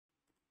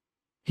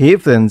Hey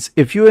friends,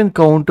 if you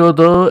encounter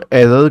the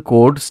error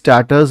code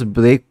status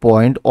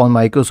breakpoint on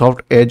Microsoft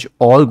Edge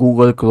or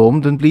Google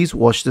Chrome, then please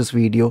watch this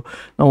video.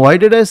 Now, why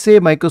did I say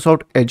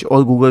Microsoft Edge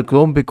or Google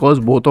Chrome? Because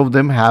both of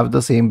them have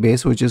the same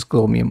base, which is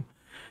Chromium.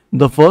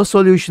 The first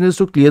solution is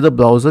to clear the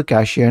browser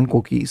cache and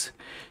cookies.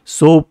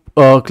 So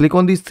click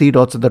on these three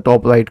dots at the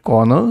top right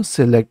corner,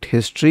 select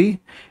history,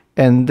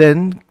 and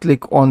then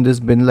click on this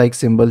bin-like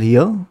symbol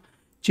here.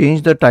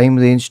 Change the time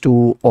range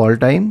to all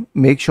time.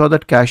 Make sure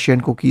that cache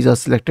and cookies are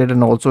selected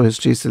and also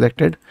history is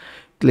selected.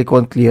 Click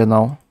on clear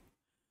now.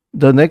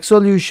 The next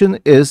solution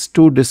is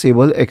to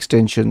disable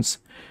extensions.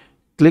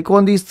 Click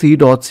on these three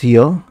dots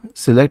here,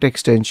 select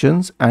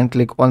extensions and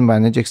click on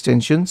manage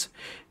extensions.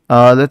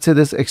 Let's say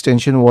this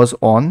extension was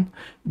on,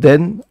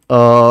 then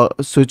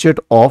switch it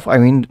off.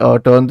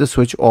 Turn the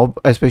switch off,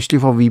 especially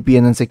for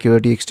VPN and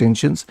security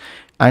extensions,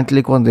 and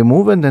click on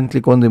remove and then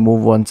click on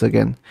remove once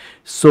again.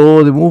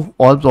 So remove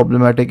all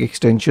problematic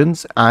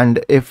extensions,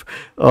 and if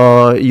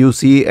you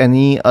see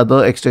any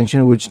other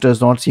extension which does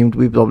not seem to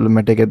be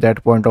problematic at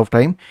that point of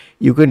time,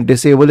 you can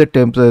disable it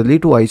temporarily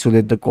to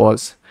isolate the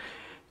cause.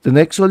 The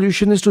next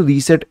solution is to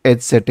reset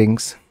Edge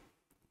settings.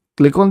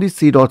 Click on these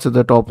three dots at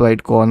the top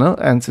right corner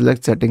and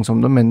select settings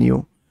from the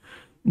menu.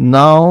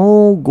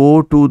 Now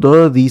go to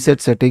the reset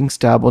settings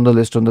tab on the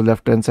list on the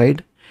left hand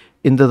side.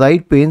 In the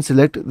right pane,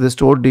 select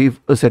restore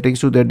settings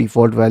to their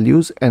default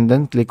values and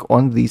then click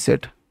on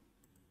reset.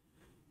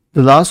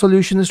 The last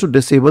solution is to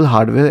disable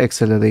hardware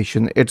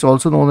acceleration. It's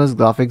also known as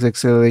graphics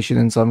acceleration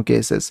in some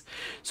cases.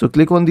 So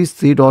click on these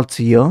three dots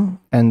here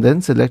and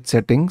then select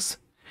settings.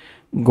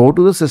 Go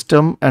to the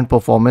system and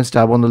performance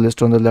tab on the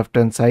list on the left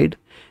hand side.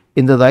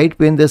 In the right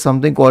pane, there's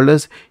something called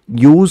as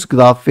use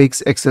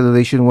graphics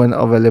acceleration when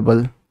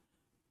available.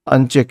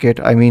 Uncheck it,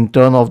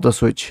 turn off the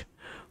switch.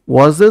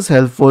 Was this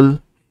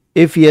helpful?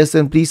 If yes,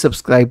 then please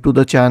subscribe to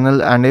the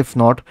channel, and if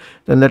not,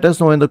 then let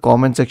us know in the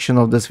comment section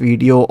of this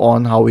video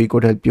on how we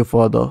could help you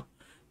further.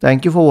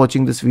 Thank you for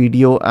watching this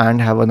video and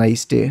have a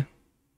nice day.